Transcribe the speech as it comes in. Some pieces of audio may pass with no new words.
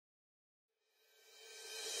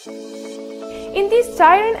In this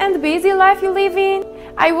tiring and busy life you live in,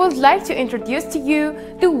 I would like to introduce to you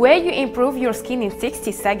the way you improve your skin in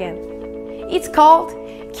 60 seconds. It's called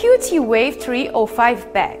QT Wave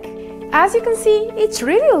 305 Pack. As you can see, it's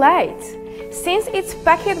really light. Since it's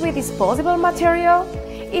packed with disposable material,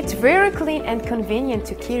 it's very clean and convenient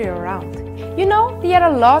to carry around. You know, there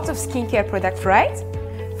are lots of skincare products, right?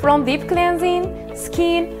 From deep cleansing,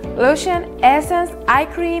 skin, lotion, essence, eye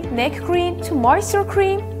cream, neck cream to moisture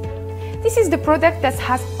cream. This is the product that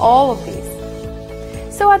has all of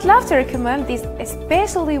these. So I'd love to recommend this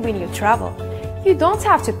especially when you travel. You don't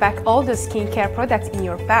have to pack all the skincare products in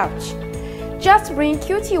your pouch. Just bring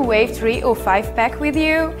QT Wave 305 Pack with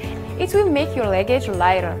you. It will make your luggage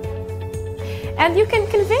lighter. And you can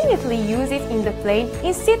conveniently use it in the plane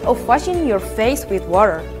instead of washing your face with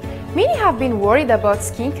water. Many have been worried about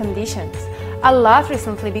skin conditions a lot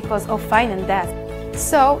recently because of fine and dust.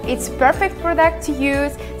 So it's perfect product to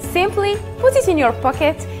use. Simply put it in your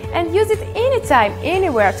pocket and use it anytime,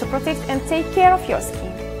 anywhere to protect and take care of your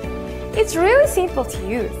skin. It's really simple to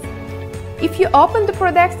use. If you open the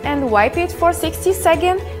product and wipe it for 60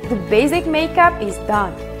 seconds, the basic makeup is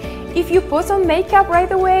done. If you put on makeup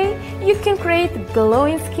right away, you can create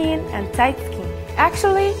glowing skin and tight skin.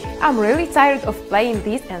 Actually, I'm really tired of playing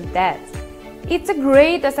this and that. It's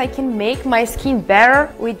great that I can make my skin better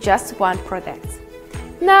with just one product.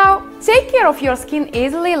 Now, take care of your skin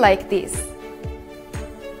easily like this.